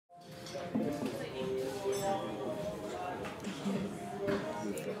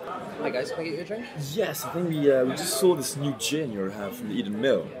Hi guys, can I get you a drink? Yes, I think we just saw this new gin you have from the Eden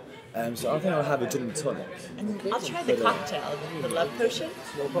Mill. So I think I'll have a gin and tonic. I'll try the cocktail, the love potion.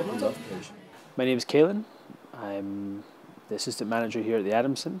 No problem. Love potion. My name is Caelan. I'm the assistant manager here at the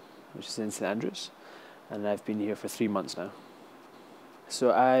Adamson, which is in St Andrews, and I've been here for 3 months now. So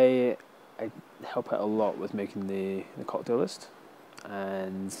I help out a lot with making the cocktail list,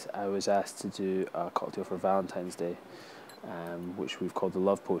 and I was asked to do a cocktail for Valentine's Day, which we've called the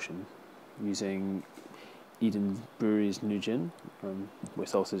Love Potion, using Eden Brewery's new gin,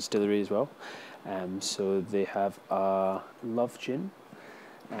 with also Distillery as well. So they have a Love.Gin,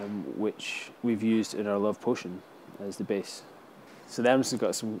 which we've used in our Love Potion as the base. So the Adamson's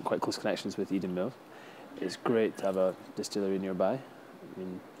got some quite close connections with Eden Mill. It's great to have a distillery nearby. I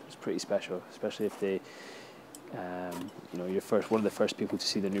mean, it's pretty special, especially if they, you're one of the first people to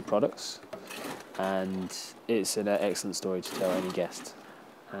see their new products, and it's an excellent story to tell any guest.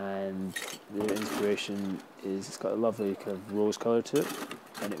 And the inspiration is it's got a lovely kind of rose colour to it,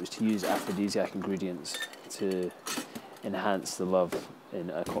 and it was to use aphrodisiac ingredients to enhance the love in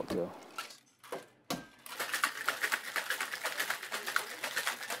a cocktail.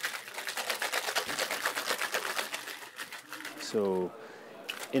 So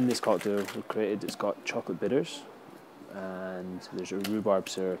in this cocktail we've created, it's got chocolate bitters, and there's a rhubarb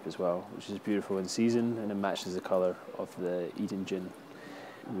syrup as well, which is beautiful in season and it matches the colour of the Eden gin.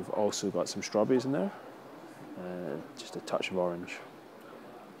 We've also got some strawberries in there, just a touch of orange.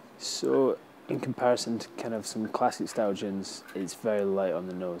 So in comparison to kind of some classic style gins, it's very light on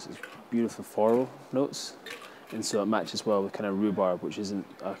the nose. It's beautiful floral notes, and so it matches well with kind of rhubarb, which isn't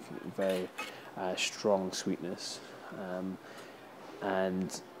a very strong sweetness.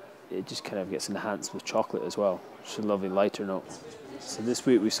 And it just kind of gets enhanced with chocolate as well. It's a lovely lighter note. So this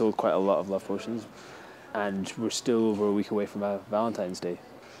week we sold quite a lot of Love Potions, and we're still over a week away from Valentine's Day.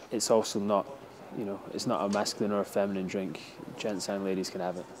 It's also not, it's not a masculine or a feminine drink. Gents and ladies can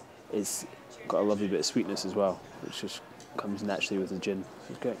have it. It's got a lovely bit of sweetness as well, which just comes naturally with the gin.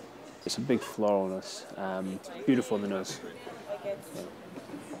 It's great. It's a big floralness, beautiful in the nose. Yeah.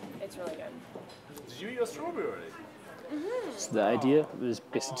 It's really good. Did you eat your strawberry already? Mm-hmm. So the idea was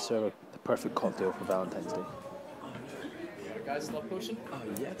basically to serve the perfect cocktail for Valentine's Day. Guys, Love Potion? Oh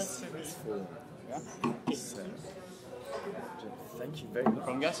yes, it's full. Yeah? So, thank you very much. No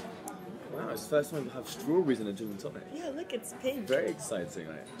problem, guys. Wow, it's the first time we have strawberries in a gin and tonic. Yeah, look, it's pink. Very exciting.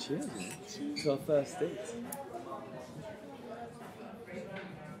 Right? Cheers. Cheers to our first date.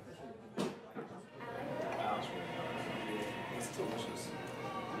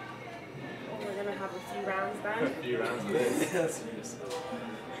 We're gonna have a few rounds then. A few rounds of this. Yes.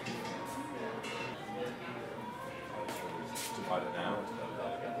 To find it now.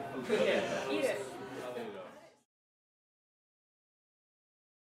 Yeah.